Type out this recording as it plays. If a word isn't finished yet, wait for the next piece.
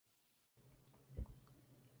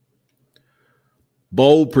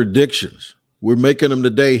Bold predictions. We're making them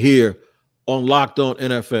today here on Locked On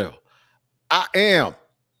NFL. I am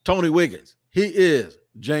Tony Wiggins. He is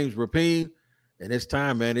James Rapine. And it's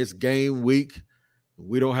time, man. It's game week.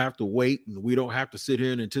 We don't have to wait, and we don't have to sit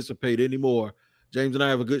here and anticipate anymore. James and I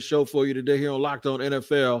have a good show for you today here on Locked On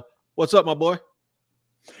NFL. What's up, my boy?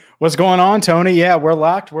 What's going on, Tony? Yeah, we're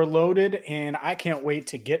locked, we're loaded, and I can't wait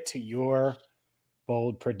to get to your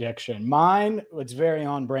bold prediction. Mine, it's very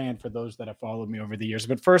on brand for those that have followed me over the years.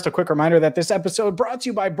 But first, a quick reminder that this episode brought to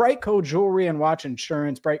you by Brightco Jewelry and Watch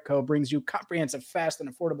Insurance. Brightco brings you comprehensive, fast, and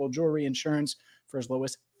affordable jewelry insurance for as low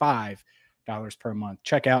as $5 per month.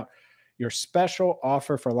 Check out your special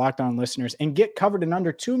offer for Locked On listeners and get covered in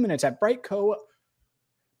under 2 minutes at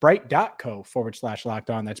bright.co/locked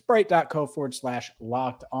on. That's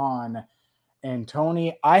bright.co/locked on. And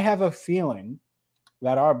Tony, I have a feeling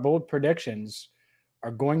that our bold predictions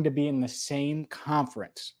are going to be in the same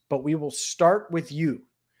conference, but we will start with you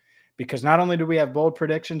because not only do we have bold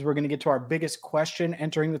predictions, we're going to get to our biggest question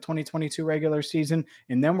entering the 2022 regular season.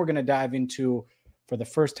 And then we're going to dive into, for the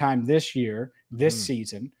first time this year, this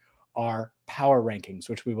season, our power rankings,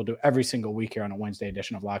 which we will do every single week here on a Wednesday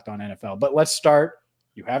edition of Locked On NFL. But let's start.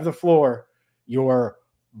 You have the floor. Your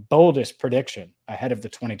boldest prediction ahead of the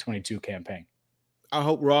 2022 campaign. I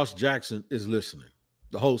hope Ross Jackson is listening,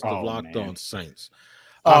 the host of Locked On Saints.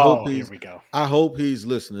 Here we go. I hope he's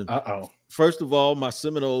listening. Uh-oh. First of all, my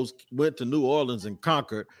Seminoles went to New Orleans and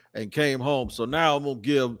conquered and came home. So now I'm going to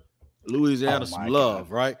give Louisiana some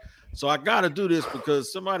love, right? So I got to do this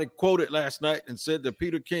because somebody quoted last night and said that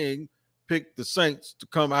Peter King picked the Saints to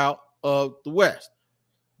come out of the West.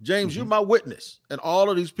 James, you're my witness. And all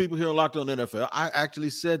of these people here on Locked On NFL, I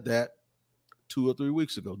actually said that 2 or 3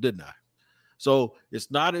 weeks ago, didn't I? So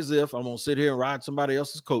it's not as if I'm going to sit here and ride somebody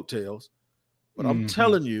else's coattails. But I'm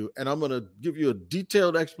telling you, and I'm going to give you a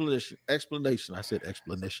detailed explanation. I said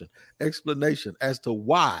explanation as to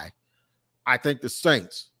why I think the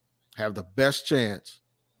Saints have the best chance.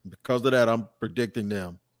 Because of that, I'm predicting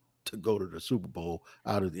them to go to the Super Bowl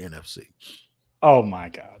out of the NFC. Oh, my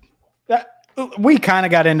God. We kind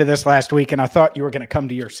of got into this last week, and I thought you were going to come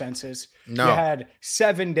to your senses. No. You had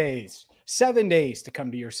 7 days to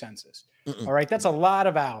come to your senses. All right, that's a lot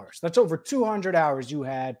of hours. That's over 200 hours you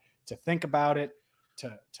had to think about it,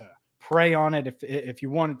 to pray on it if you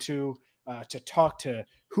wanted to talk to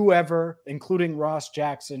whoever, including Ross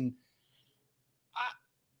Jackson.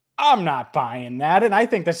 I'm not buying that, and I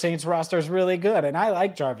think the Saints roster is really good, and I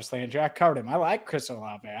like Jarvis Landry. I covered him. I like Chris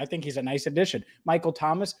Olave. I think he's a nice addition. Michael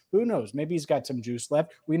Thomas, who knows? Maybe he's got some juice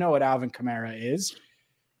left. We know what Alvin Kamara is.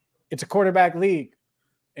 It's a quarterback league,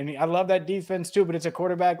 and I love that defense too, but it's a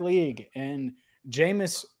quarterback league, and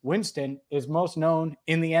Jameis Winston is most known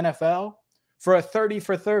in the NFL for a 30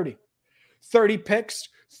 for 30. 30 picks,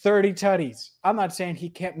 30 tutties. I'm not saying he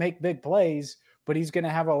can't make big plays, but he's going to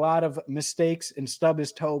have a lot of mistakes and stub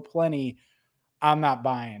his toe plenty. I'm not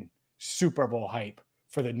buying Super Bowl hype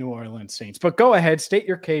for the New Orleans Saints. But go ahead, state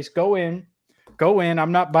your case. Go in.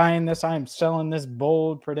 I'm not buying this. I'm selling this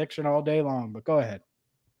bold prediction all day long, but go ahead.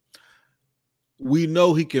 We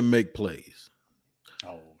know he can make plays.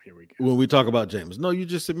 Oh, here we go. When we talk about Jameis. No, you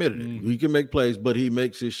just admitted it. He can make plays, but he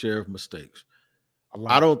makes his share of mistakes.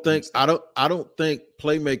 I don't think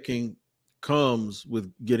playmaking comes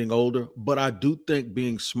with getting older, but I do think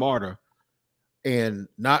being smarter and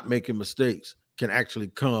not making mistakes can actually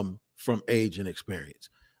come from age and experience.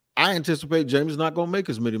 I anticipate James is not going to make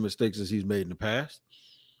as many mistakes as he's made in the past,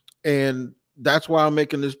 and that's why I'm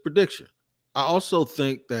making this prediction. I also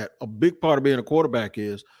think that a big part of being a quarterback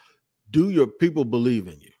is, do your people believe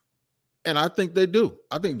in you? And I think they do.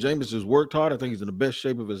 I think Jameis has worked hard. I think he's in the best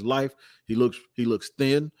shape of his life. He looks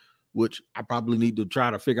thin, which I probably need to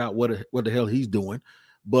try to figure out what the hell he's doing.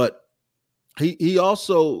 But he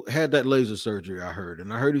also had that laser surgery, I heard.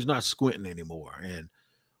 And I heard he's not squinting anymore. And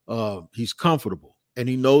he's comfortable. And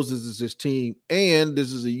he knows this is his team. And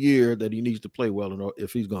this is a year that he needs to play well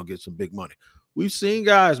if he's going to get some big money. We've seen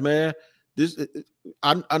guys, man.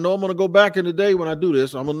 I know I'm going to go back in the day when I do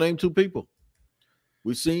this. I'm going to name 2 people.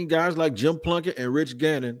 We've seen guys like Jim Plunkett and Rich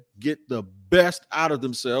Gannon get the best out of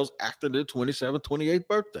themselves after their 27th, 28th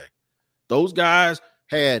birthday. Those guys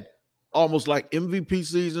had almost like MVP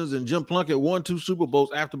seasons, and Jim Plunkett won 2 Super Bowls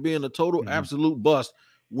after being a total absolute bust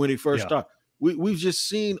when he first started. We've just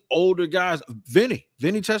seen older guys. Vinny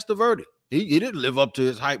Testaverde. He didn't live up to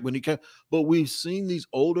his hype when he came, but we've seen these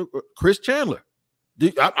older Chris Chandler.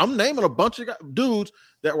 I'm naming a bunch of dudes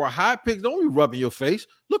that were high picks. Don't be rubbing your face.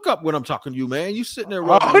 Look up when I'm talking to you, man. You sitting there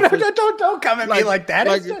rubbing your face. Don't come at me like that.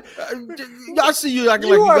 I see you acting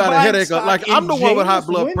like you got a headache. Like I'm the one with high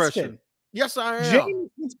blood pressure. Yes, I am.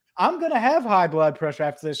 I'm going to have high blood pressure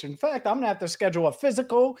after this. In fact, I'm going to have to schedule a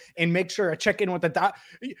physical and make sure I check in with the doc.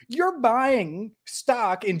 You're buying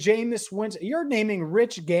stock in Jameis Winston. You're naming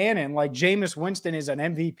Rich Gannon like Jameis Winston is an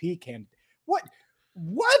MVP candidate. What?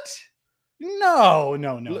 No.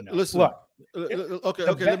 Listen. Look,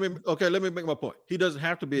 let me make my point. He doesn't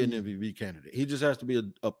have to be an MVP candidate. He just has to be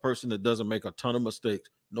a person that doesn't make a ton of mistakes.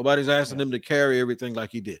 Nobody's asking him to carry everything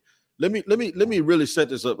like he did. Let me really set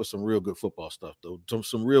this up with some real good football stuff, though.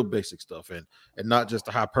 Some real basic stuff, and not just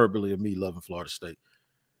the hyperbole of me loving Florida State.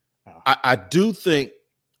 I do think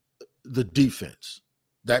the defense,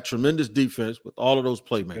 that tremendous defense with all of those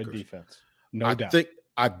playmakers. Good defense. No doubt.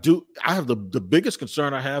 I have the biggest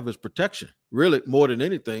concern I have is protection, really, more than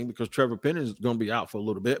anything, because Trevor Penning is going to be out for a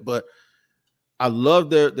little bit. But I love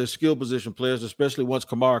their skill position players, especially once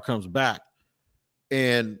Kamara comes back.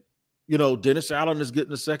 And Dennis Allen is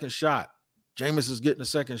getting a second shot. Jameis is getting a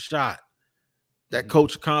second shot. That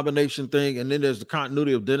coach combination thing, and then there's the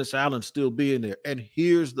continuity of Dennis Allen still being there. And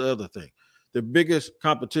here's the other thing. The biggest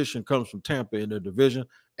competition comes from Tampa in their division,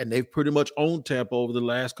 and they've pretty much owned Tampa over the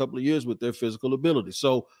last couple of years with their physical ability.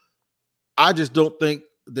 So I just don't think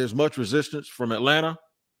there's much resistance from Atlanta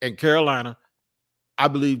and Carolina. I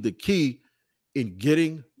believe the key in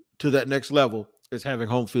getting to that next level is having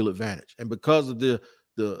home field advantage. And because of the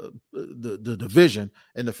division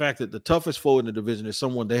and the fact that the toughest foe in the division is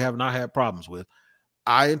someone they have not had problems with,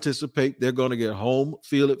 I anticipate they're going to get home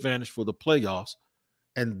field advantage for the playoffs.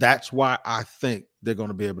 And that's why I think they're going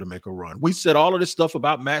to be able to make a run. We said all of this stuff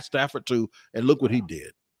about Matt Stafford too, and look what he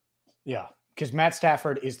did. Yeah, because Matt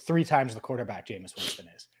Stafford is 3 times the quarterback Jameis Winston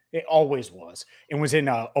is. It always was. And was in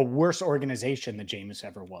a worse organization than Jameis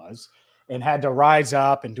ever was, and had to rise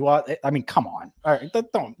up and do all. I mean, come on. All right,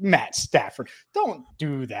 don't Matt Stafford. Don't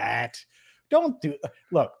do that.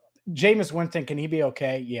 Look, Jameis Winston, can he be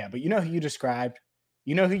okay? Yeah, but you know who you described?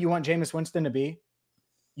 You know who you want Jameis Winston to be?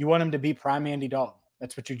 You want him to be prime Andy Dalton.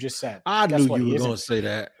 That's what you just said. I knew you were going to say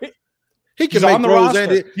that. He can make throws,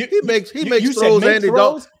 Andy. He makes throws, Andy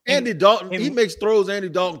Dalton. Andy Dalton. He makes throws Andy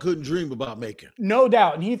Dalton couldn't dream about making. No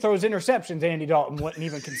doubt, and he throws interceptions Andy Dalton wouldn't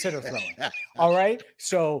even consider throwing. All right,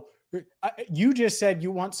 so you just said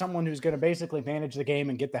you want someone who's going to basically manage the game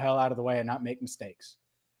and get the hell out of the way and not make mistakes.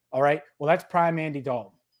 All right, well, that's prime Andy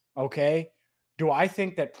Dalton. Okay, do I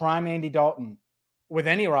think that prime Andy Dalton with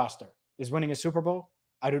any roster is winning a Super Bowl?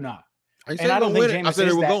 I do not. And I don't think Jameis. I said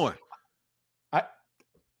they were going. I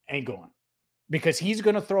ain't going because he's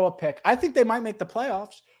going to throw a pick. I think they might make the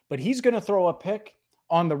playoffs, but he's going to throw a pick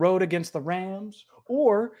on the road against the Rams.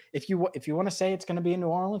 Or if you want to say it's going to be in New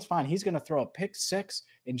Orleans, fine. He's going to throw a pick 6,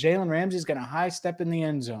 and Jalen Ramsey's going to high step in the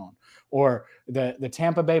end zone. Or the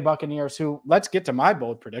Tampa Bay Buccaneers, who, let's get to my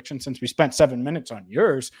bold prediction since we spent 7 minutes on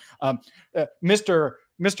yours. Mr.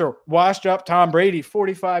 Washed up Tom Brady,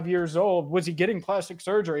 45 years old. Was he getting plastic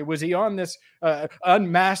surgery? Was he on this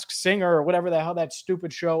Unmasked Singer or whatever the hell that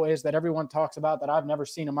stupid show is that everyone talks about that I've never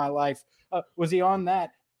seen in my life? Was he on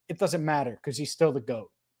that? It doesn't matter because he's still the GOAT.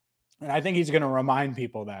 And I think he's going to remind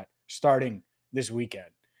people that starting this weekend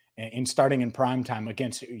and starting in primetime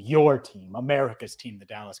against your team, America's team, the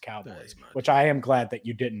Dallas Cowboys, which I am glad that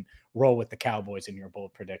you didn't roll with the Cowboys in your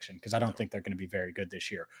bold prediction because I don't think they're going to be very good this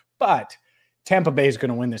year. But Tampa Bay is going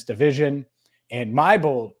to win this division. And my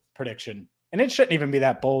bold prediction, and it shouldn't even be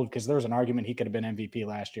that bold because there was an argument he could have been MVP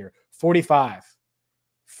last year, 45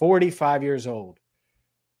 years old.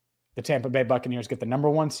 The Tampa Bay Buccaneers get the number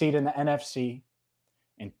 1 seed in the NFC,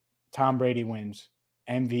 and Tom Brady wins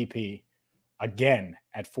MVP again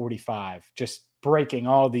at 45, just breaking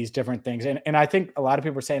all these different things. And I think a lot of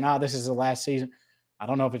people are saying, this is the last season. I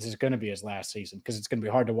don't know if it's going to be his last season because it's going to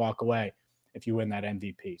be hard to walk away if you win that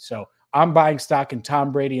MVP. So I'm buying stock in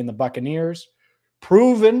Tom Brady and the Buccaneers.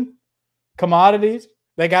 Proven commodities.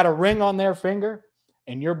 They got a ring on their finger,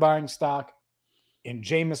 and you're buying stock in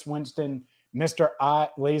Jameis Winston, Mr.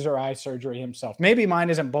 Laser Eye Surgery himself. Maybe mine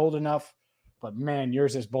isn't bold enough, but man,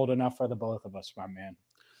 yours is bold enough for the both of us, my man.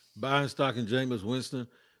 Buying stock in Jameis Winston,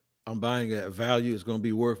 I'm buying at value. It's going to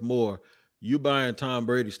be worth more. You buying Tom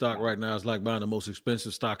Brady stock right now is like buying the most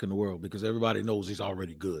expensive stock in the world because everybody knows he's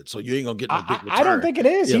already good. So you ain't going to get no big return. I don't think it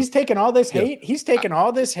is. Yeah. He's taking all this hate. Yeah. He's taking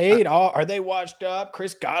all this hate. Are they washed up?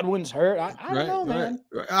 Chris Godwin's hurt. I don't know, man.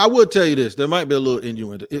 Right. I will tell you this. There might be a little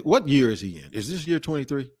innuendo. What year is he in? Is this year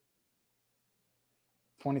 23?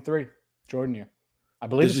 23. Jordan year. I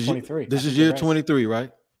believe it's 23. This is year 23,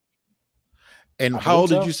 right? And how old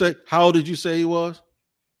did you say he was?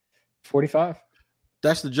 45.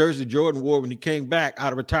 That's the jersey Jordan wore when he came back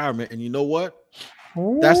out of retirement. And you know what?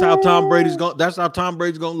 That's how Tom Brady's going. That's how Tom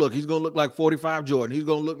Brady's going to look. He's going to look like 45 Jordan. He's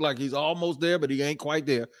going to look like he's almost there, but he ain't quite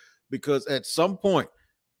there because at some point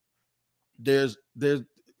there's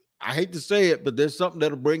I hate to say it, but there's something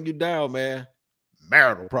that'll bring you down, man.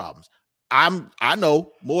 Marital problems. I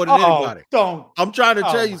know more than anybody. I'm trying to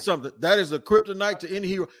tell you something. That is a kryptonite to any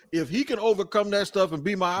hero. If he can overcome that stuff and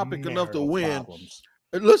be myopic enough to win,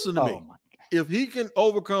 listen to me. If he can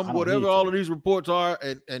overcome whatever all of these reports are,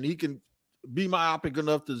 and he can be myopic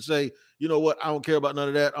enough to say, you know what, I don't care about none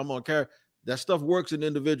of that. I'm gonna care. That stuff works in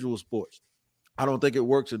individual sports. I don't think it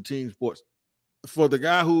works in team sports. For the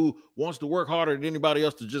guy who wants to work harder than anybody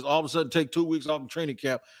else to just all of a sudden take 2 weeks off of training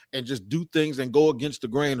camp and just do things and go against the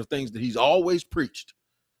grain of things that he's always preached.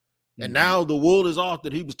 And now the wool is off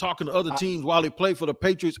that he was talking to other teams while he played for the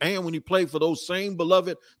Patriots and when he played for those same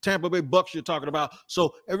beloved Tampa Bay Bucks you're talking about.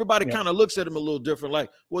 So everybody kind of looks at him a little different, like,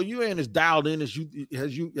 well, you ain't as dialed in as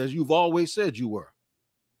you've always said you were.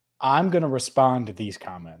 I'm going to respond to these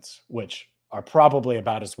comments, which are probably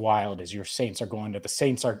about as wild as your Saints are going to the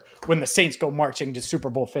Saints are when the Saints go marching to Super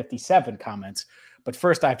Bowl 57 comments. But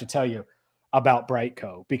first I have to tell you about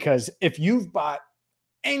Brightco, because if you've bought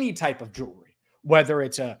any type of jewelry, whether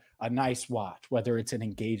it's a nice watch, whether it's an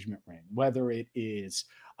engagement ring, whether it is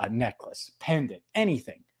a necklace, pendant,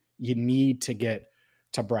 anything, you need to get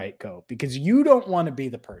to Brightco, because you don't want to be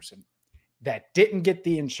the person that didn't get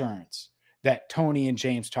the insurance that Tony and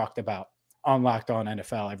James talked about on Locked On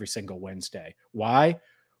NFL every single Wednesday. Why?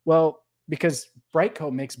 Well, because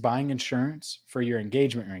Brightco makes buying insurance for your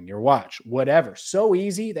engagement ring, your watch, whatever, so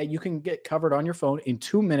easy that you can get covered on your phone in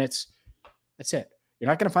 2 minutes. That's it. You're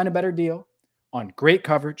not going to find a better deal on great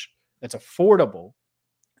coverage that's affordable,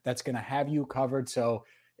 that's going to have you covered. So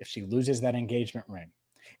if she loses that engagement ring,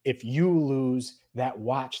 if you lose that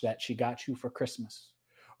watch that she got you for Christmas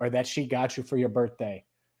or that she got you for your birthday,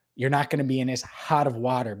 you're not going to be in as hot of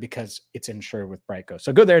water because it's insured with Brightco.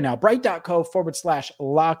 So go there now,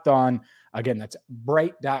 bright.co/locked on. Again, that's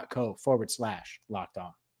bright.co/locked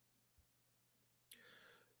on.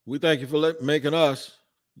 We thank you for making us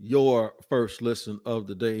your first listen of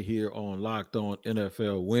the day here on Locked On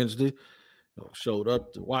NFL Wednesday. Showed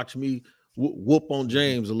up to watch me whoop on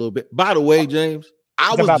James a little bit. By the way, James,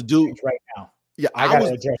 I was the dude right now. Yeah, I got to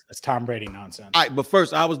address this Tom Brady nonsense. All right, but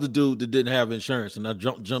first, I was the dude that didn't have insurance, and I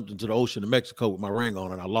jumped into the ocean of Mexico with my ring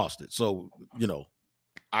on, and I lost it. So,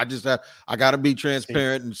 I got to be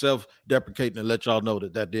transparent and self-deprecating and let y'all know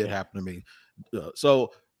that did happen to me.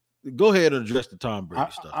 So, go ahead and address the Tom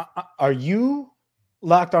Brady stuff. Are you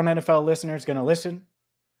Locked On NFL listeners going to listen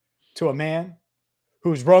to a man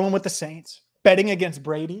who's rolling with the Saints, betting against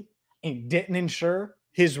Brady, and didn't insure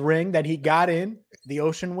his ring that he got in the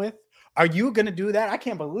ocean with? Are you going to do that? I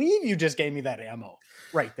can't believe you just gave me that ammo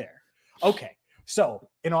right there. Okay. So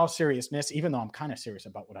in all seriousness, even though I'm kind of serious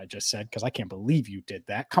about what I just said, because I can't believe you did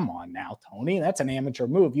that. Come on now, Tony. That's an amateur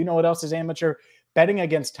move. You know what else is amateur? Betting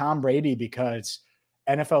against Tom Brady because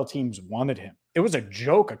NFL teams wanted him. It was a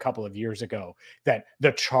joke a couple of years ago that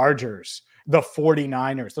the Chargers, the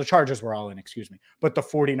 49ers, the Chargers were all in, but the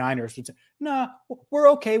 49ers would say, nah,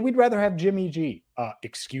 we're okay. We'd rather have Jimmy G.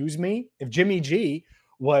 Excuse me? If Jimmy G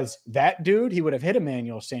was that dude, he would have hit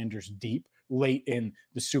Emmanuel Sanders deep late in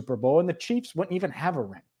the Super Bowl, and the Chiefs wouldn't even have a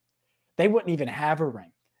ring. They wouldn't even have a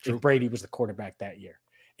ring if Brady was the quarterback that year.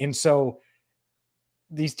 And so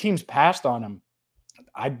these teams passed on him.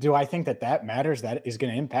 I think that matters? That is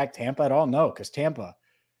going to impact Tampa at all? No, because Tampa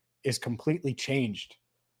is completely changed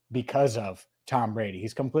because of Tom Brady.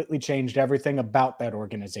 He's completely changed everything about that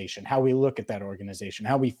organization, how we look at that organization,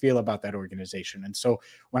 how we feel about that organization. And so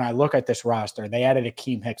when I look at this roster, they added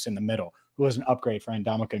Akeem Hicks in the middle, who was an upgrade for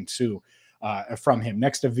Ndamukong Suh from him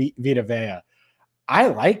next to Vita Vea. I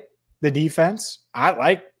like the defense. I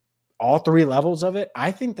like all three levels of it.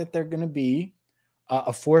 I think that they're going to be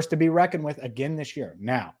a force to be reckoned with again this year.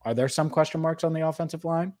 Now, are there some question marks on the offensive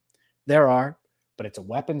line? There are, but it's a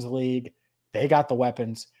weapons league. They got the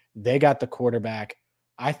weapons. They got the quarterback.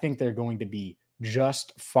 I think they're going to be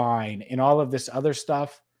just fine. In all of this other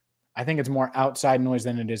stuff, I think it's more outside noise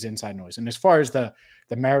than it is inside noise. And as far as the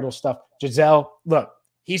marital stuff, Gisele, look,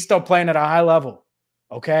 he's still playing at a high level,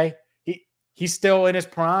 okay? He's still in his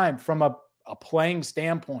prime from a playing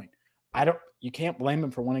standpoint. You can't blame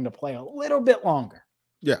him for wanting to play a little bit longer.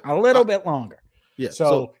 Yeah. A little bit longer. Yeah.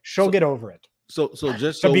 So she'll get over it. So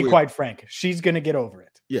just to be quite frank, she's going to get over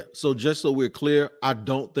it. Yeah. So just so we're clear, I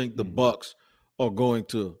don't think the Bucks are going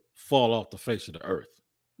to fall off the face of the earth.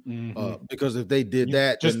 Because if they did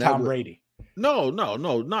that, just Tom Brady. No,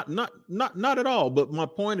 not at all. But my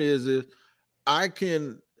point is I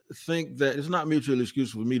can think that it's not mutually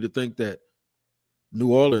exclusive for me to think that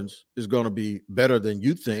New Orleans is going to be better than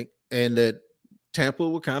you think, and that Tampa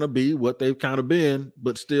will kind of be what they've kind of been,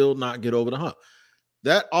 but still not get over the hump.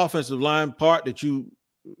 That offensive line part that you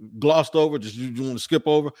glossed over, just you want to skip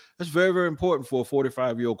over. That's very, very important for a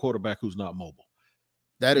 45-year-old quarterback who's not mobile.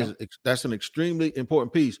 That's an extremely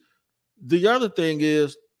important piece. The other thing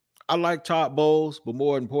is, I like Todd Bowles, but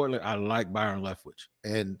more importantly, I like Byron Leftwich.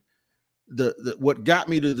 And the what got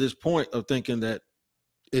me to this point of thinking that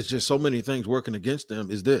it's just so many things working against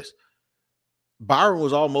them is this. Byron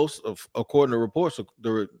was almost, according to reports,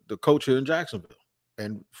 the coach here in Jacksonville.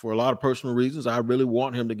 And for a lot of personal reasons, I really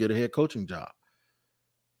want him to get a head coaching job.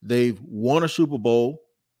 They've won a Super Bowl.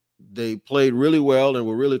 They played really well and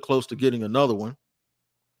were really close to getting another one.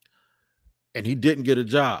 And he didn't get a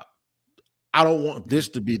job. I don't want this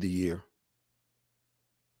to be the year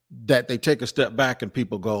that they take a step back and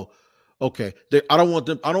people go, okay, I don't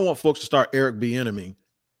want folks to start Eric Bieniemy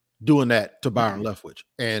doing that to Byron Leftwich.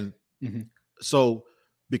 And so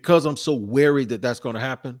because I'm so wary that that's going to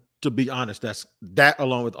happen, to be honest, that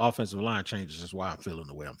along with offensive line changes is why I'm feeling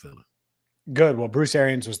the way I'm feeling. Good. Well, Bruce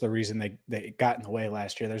Arians was the reason they got in the way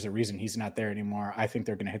last year. There's a reason he's not there anymore. I think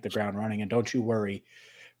they're going to hit the ground running. And don't you worry,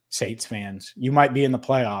 Saints fans. You might be in the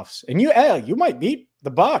playoffs, and you might beat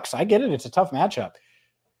the Bucs. I get it. It's a tough matchup.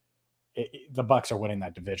 The Bucs are winning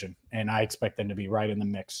that division, and I expect them to be right in the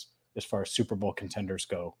mix as far as Super Bowl contenders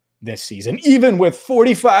go this season. Even with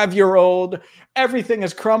 45-year-old, everything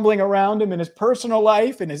is crumbling around him in his personal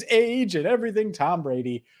life and his age and everything. Tom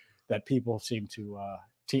Brady, that people seem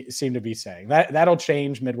to be saying that'll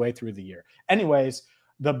change midway through the year. Anyways,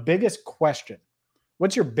 the biggest question.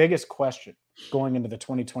 What's your biggest question going into the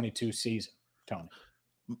 2022 season, Tony?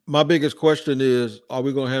 My biggest question is, are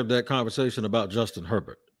we going to have that conversation about Justin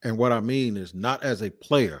Herbert? And what I mean is not as a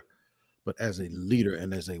player, but as a leader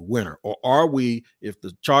and as a winner. Or are we, if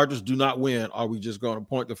the Chargers do not win, are we just going to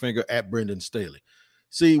point the finger at Brendan Staley?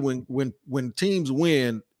 See, when teams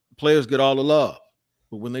win, players get all the love.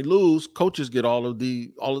 But when they lose, coaches get all of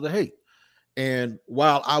the hate. And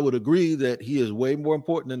while I would agree that he is way more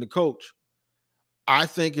important than the coach, I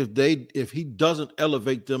think if he doesn't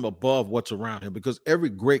elevate them above what's around him, because every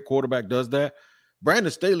great quarterback does that,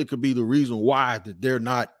 Brandon Staley could be the reason why that they're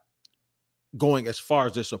not going as far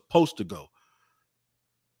as they're supposed to go.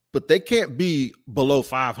 But they can't be below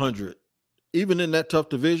 500, even in that tough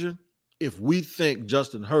division, if we think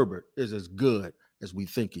Justin Herbert is as good as we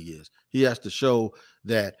think he is. He has to show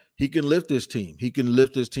that he can lift this team. He can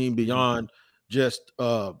lift this team beyond just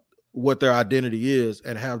what their identity is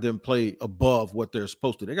and have them play above what they're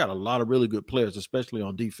supposed to. They got a lot of really good players, especially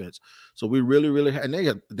on defense. So we really, and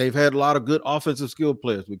they've had a lot of good offensive skill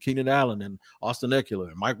players with Keenan Allen and Austin Eckler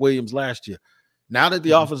and Mike Williams last year. Now that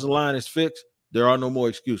the offensive line is fixed, there are no more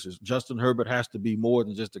excuses. Justin Herbert has to be more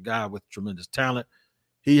than just a guy with tremendous talent.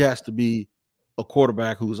 He has to be a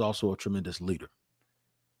quarterback who is also a tremendous leader.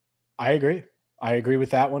 I agree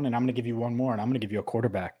with that one. And I'm going to give you one more, and I'm going to give you a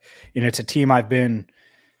quarterback. And it's a team I've been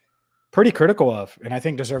pretty critical of, and I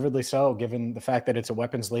think deservedly so, given the fact that it's a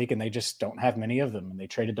weapons league and they just don't have many of them. And they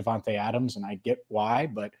traded Davante Adams, and I get why,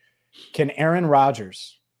 but can Aaron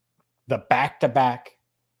Rodgers, the back-to-back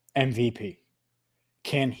MVP,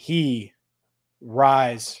 can he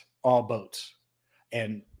rise all boats?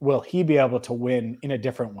 And will he be able to win in a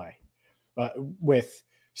different way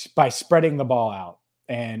by spreading the ball out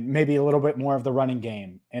and maybe a little bit more of the running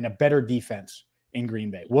game and a better defense in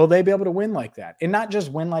Green Bay? Will they be able to win like that? And not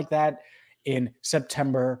just win like that in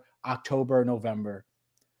September, October, November,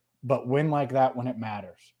 but win like that when it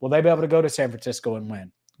matters? Will they be able to go to San Francisco and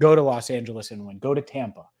win? Go to Los Angeles and win? Go to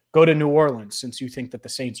Tampa? Go to New Orleans, since you think that the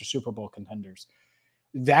Saints are Super Bowl contenders?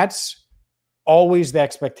 That's always the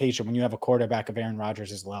expectation when you have a quarterback of Aaron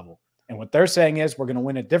Rodgers' level. And what they're saying is, we're going to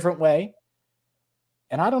win a different way.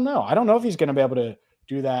 And I don't know. I don't know if he's going to be able to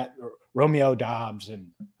do that. Romeo Doubs and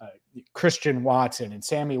Christian Watson and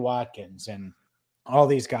Sammy Watkins and all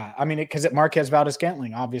these guys. I mean, because Marquez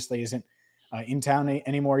Valdes-Scantling obviously isn't in town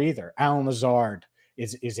anymore either. Alan Lazard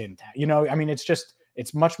is in town. You know, I mean,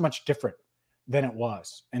 it's much, much different than it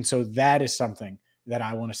was. And so that is something that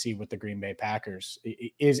I want to see with the Green Bay Packers.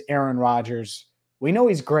 Is Aaron Rodgers, we know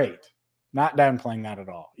he's great. Not downplaying that at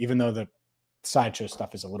all, even though the sideshow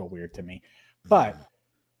stuff is a little weird to me. But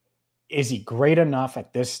is he great enough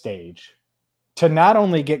at this stage to not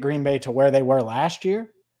only get Green Bay to where they were last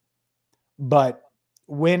year, but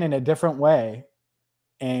win in a different way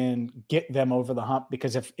and get them over the hump?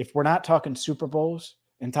 Because if we're not talking Super Bowls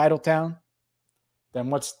in Titletown, then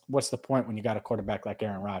what's the point when you got a quarterback like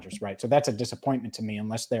Aaron Rodgers, right? So that's a disappointment to me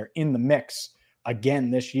unless they're in the mix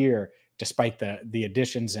again this year, despite the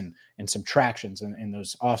additions and subtractions in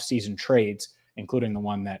those offseason trades, including the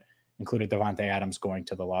one that included Davante Adams going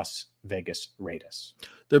to the Las Vegas Raiders.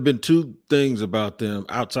 There have been two things about them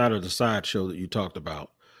outside of the sideshow that you talked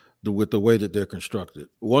about. with the way that they're constructed.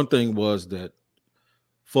 One thing was that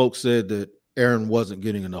folks said that Aaron wasn't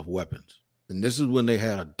getting enough weapons. And this is when they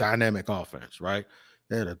had a dynamic offense, right?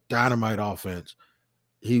 They had a dynamite offense.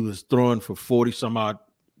 He was throwing for 40 some odd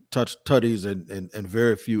tutties and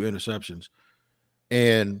very few interceptions.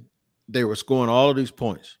 And they were scoring all of these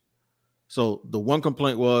points. So the one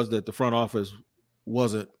complaint was that the front office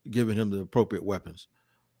wasn't giving him the appropriate weapons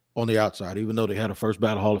on the outside, even though they had a first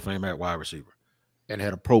ballot Hall of Fame at wide receiver and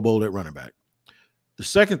had a Pro Bowl at running back. The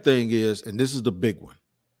second thing is, and this is the big one,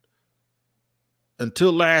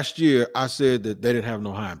 until last year, I said that they didn't have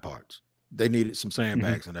no hind parts. They needed some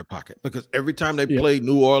sandbags in their pocket because every time they played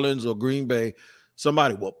New Orleans or Green Bay,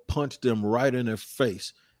 somebody will punch them right in their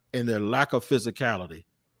face, and their lack of physicality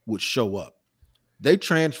would show up. They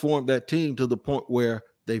transformed that team to the point where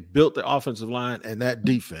they built the offensive line and that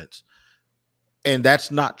defense, and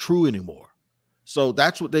that's not true anymore. So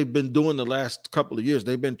that's what they've been doing the last couple of years.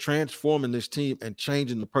 They've been transforming this team and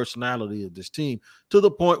changing the personality of this team to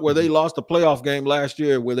the point where they lost a playoff game last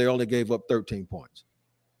year where they only gave up 13 points.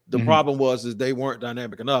 The problem is they weren't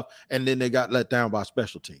dynamic enough, and then they got let down by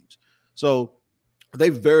special teams. So they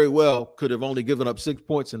very well could have only given up 6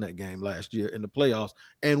 points in that game last year in the playoffs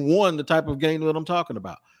and won the type of game that I'm talking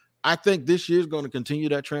about. I think this year is going to continue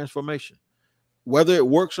that transformation. Whether it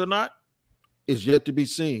works or not is yet to be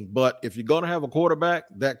seen. But if you're going to have a quarterback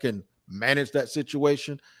that can manage that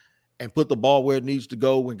situation and put the ball where it needs to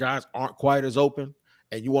go when guys aren't quite as open,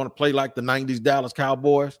 and you want to play like the 90s Dallas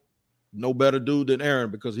Cowboys, no better dude than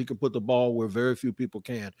Aaron, because he can put the ball where very few people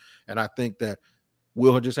can. And I think that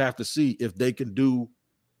we'll just have to see if they can do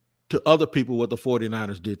to other people what the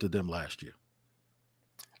 49ers did to them last year.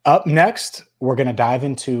 Up next, we're going to dive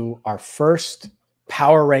into our first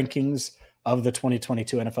power rankings of the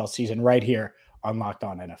 2022 NFL season right here on Locked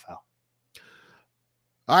On NFL.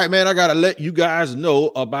 All right, man, I got to let you guys know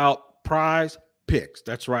about Prize Picks.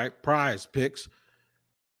 That's right, Prize Picks.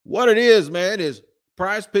 What it is, man, is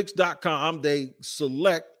prizepicks.com. They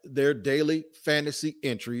select their daily fantasy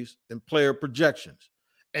entries and player projections.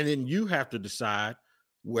 And then you have to decide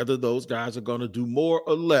whether those guys are going to do more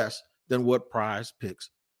or less than what Prize Picks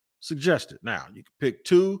suggested. Now, you can pick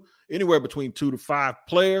anywhere between 2 to 5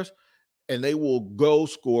 players, and they will go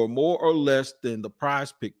score more or less than the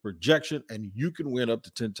Prize Pick projection, and you can win up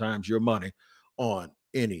to 10 times your money on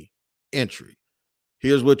any entry.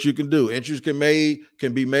 Here's what you can do. Entries can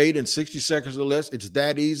be made in 60 seconds or less. It's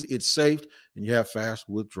that easy. It's safe, and you have fast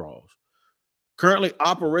withdrawals. Currently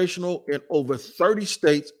operational in over 30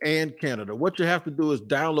 states and Canada. What you have to do is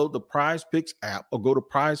download the Prize Picks app or go to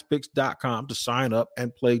prizepicks.com to sign up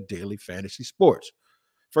and play daily fantasy sports.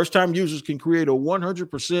 First-time users can create a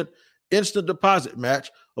 100% instant deposit match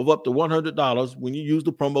of up to $100 when you use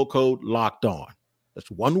the promo code Locked On. That's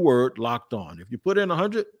one word, Locked On. If you put in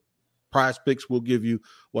 100, Prize Picks will give you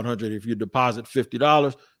 100. If you deposit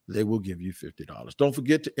 $50, they will give you $50. Don't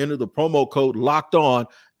forget to enter the promo code Locked On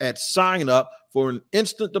at sign up for an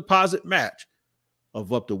instant deposit match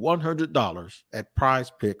of up to $100 at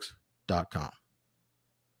prizepicks.com.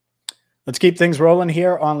 Let's keep things rolling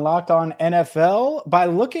here on Locked On NFL by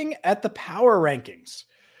looking at the power rankings.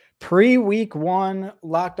 Pre-week 1,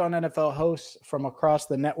 Locked On NFL hosts from across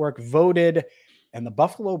the network voted, and the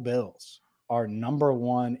Buffalo Bills are number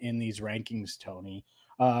 1 in these rankings, Tony.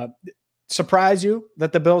 Surprise you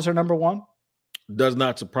that the Bills are number 1? Does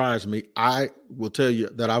not surprise me. I will tell you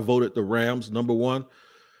that I voted the Rams number 1,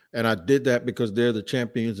 and I did that because they're the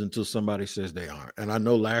champions until somebody says they aren't. And I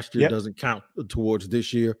know last year doesn't count towards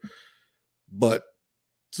this year, but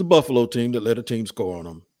it's a Buffalo team that let a team score on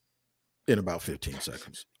them in about 15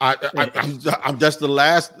 seconds. I'm just the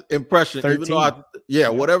last impression, 13. even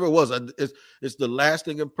though whatever it was, it's the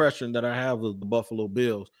lasting impression that I have of the Buffalo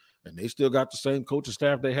Bills. And they still got the same coaching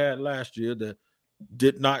staff they had last year that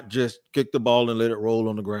did not just kick the ball and let it roll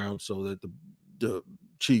on the ground so that the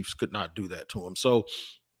Chiefs could not do that to them. So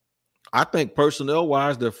I think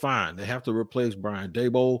personnel-wise, they're fine. They have to replace Brian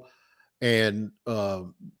Daboll, and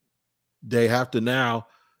they have to now,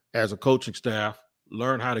 as a coaching staff,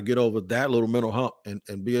 learn how to get over that little mental hump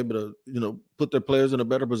and be able to, put their players in a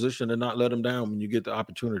better position and not let them down when you get the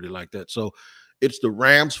opportunity like that. So it's the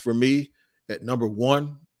Rams for me at number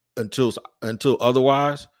 1 until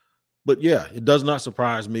otherwise. But yeah, it does not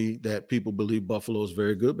surprise me that people believe Buffalo is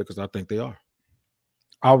very good because I think they are.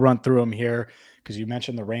 I'll run through them here because you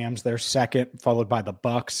mentioned the Rams. They're second, followed by the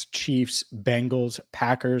Bucks, Chiefs, Bengals,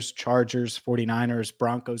 Packers, Chargers, 49ers,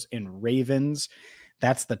 Broncos, and Ravens.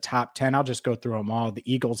 That's the top 10. I'll just go through them all.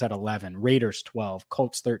 The Eagles at 11, Raiders 12,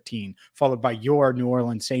 Colts 13, followed by your New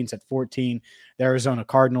Orleans Saints at 14, the Arizona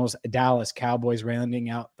Cardinals, Dallas Cowboys rounding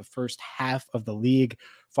out the first half of the league,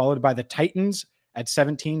 followed by the Titans at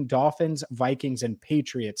 17, Dolphins, Vikings, and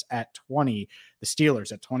Patriots at 20, the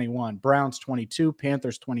Steelers at 21, Browns 22,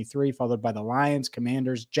 Panthers 23, followed by the Lions,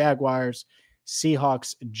 Commanders, Jaguars,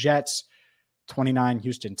 Seahawks, Jets 29,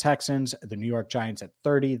 Houston Texans, the New York Giants at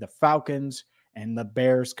 30, the Falcons, and the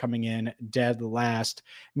Bears coming in dead last.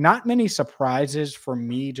 Not many surprises for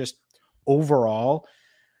me, just overall.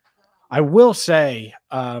 I will say,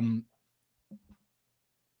 to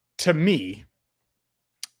me,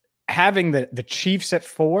 having the Chiefs at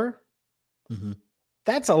 4,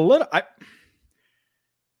 that's a little.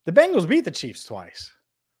 The Bengals beat the Chiefs twice,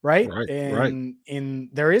 right? And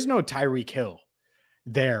there is no Tyreek Hill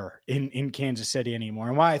there in Kansas City anymore.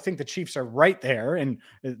 And why I think the Chiefs are right there, and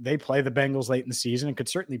they play the Bengals late in the season and could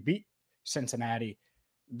certainly beat Cincinnati.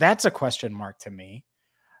 That's a question mark to me.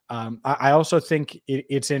 I also think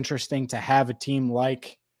it's interesting to have a team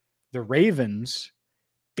like the Ravens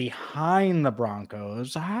behind the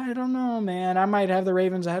Broncos. I don't know, man. I might have the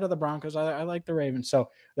Ravens ahead of the Broncos. I like the Ravens. So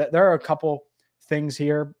there are a couple things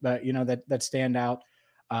here that, that stand out.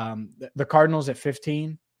 The Cardinals at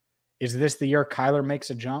 15. Is this the year Kyler makes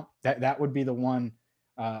a jump? That would be the one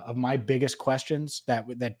of my biggest questions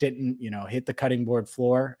that didn't, hit the cutting board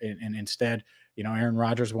floor. And instead, Aaron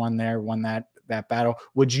Rodgers won that battle.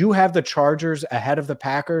 Would you have the Chargers ahead of the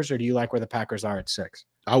Packers, or do you like where the Packers are at 6?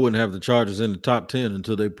 I wouldn't have the Chargers in the top 10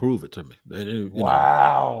 until they prove it to me.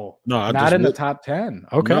 Wow. No, not in the top 10.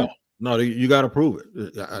 Okay. No, you got to prove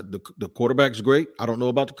it. The quarterback's great. I don't know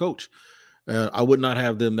about the coach. I would not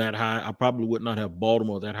have them that high. I probably would not have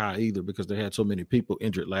Baltimore that high either, because they had so many people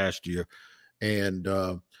injured last year. And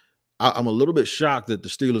I'm a little bit shocked that the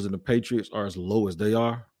Steelers and the Patriots are as low as they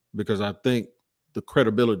are, because I think the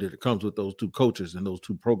credibility that comes with those two coaches and those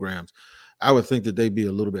two programs, I would think that they'd be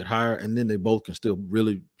a little bit higher. And then they both can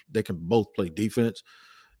they can both play defense,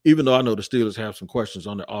 even though I know the Steelers have some questions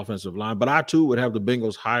on their offensive line. But I too would have the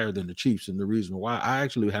Bengals higher than the Chiefs. And the reason why, I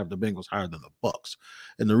actually have the Bengals higher than the Bucks.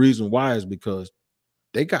 And the reason why is because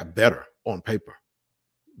they got better on paper.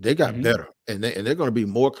 They got better, and they're going to be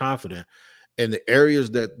more confident. And the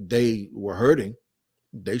areas that they were hurting,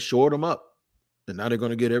 they shored them up. And now they're going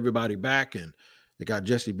to get everybody back. And they got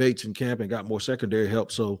Jesse Bates in camp and got more secondary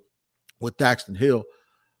help. So with Daxton Hill,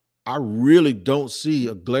 I really don't see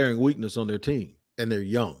a glaring weakness on their team, and they're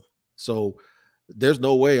young. So there's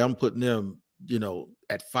no way I'm putting them,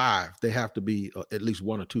 at 5. They have to be at least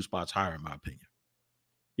 1 or 2 spots higher, in my opinion.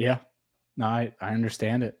 Yeah, no, I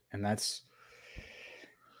understand it. And that's,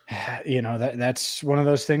 that's one of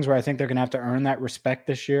those things where I think they're going to have to earn that respect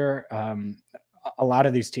this year. A lot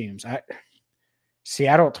of these teams,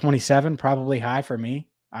 Seattle at 27, probably high for me.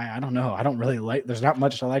 I don't know. I don't really there's not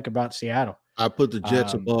much to like about Seattle. I put the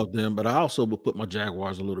Jets above them, but I also would put my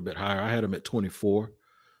Jaguars a little bit higher. I had them at 24.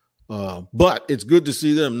 But it's good to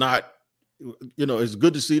see them it's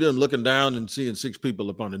good to see them looking down and seeing 6 people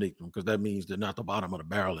up underneath them, because that means they're not the bottom of the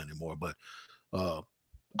barrel anymore. But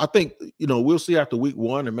I think, we'll see after week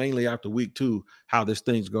 1 and mainly after week 2 how this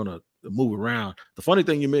thing's going to move around. The funny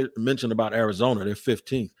thing you mentioned about Arizona, they're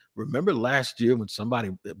 15th. Remember last year when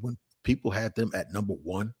people had them at number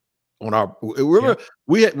 1 on our, remember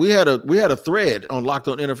we had a thread on Locked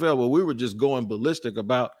On NFL where we were just going ballistic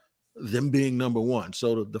about them being number 1.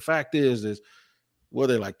 So the fact is were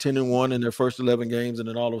they like 10-1 in their first 11 games, and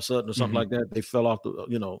then all of a sudden or something like that, they fell off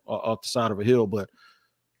the side of a hill. But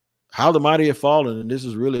how the mighty have fallen, and this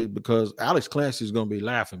is really because Alex Clancy is going to be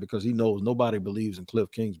laughing, because he knows nobody believes in Cliff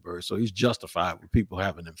Kingsbury, so he's justified with people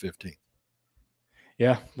having him 15.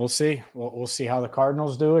 Yeah, we'll see. We'll see how the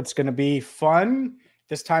Cardinals do. It's going to be fun.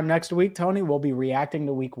 This time next week, Tony, we'll be reacting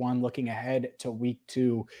to week 1, looking ahead to week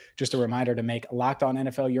 2. Just a reminder to make Locked On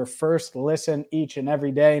NFL your first listen each and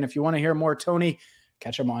every day. And if you want to hear more Tony,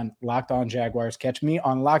 catch him on Locked On Jaguars. Catch me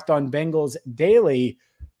on Locked On Bengals daily.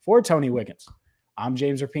 For Tony Wiggins, I'm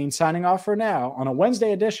James Rapien signing off for now on a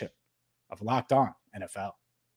Wednesday edition of Locked On NFL.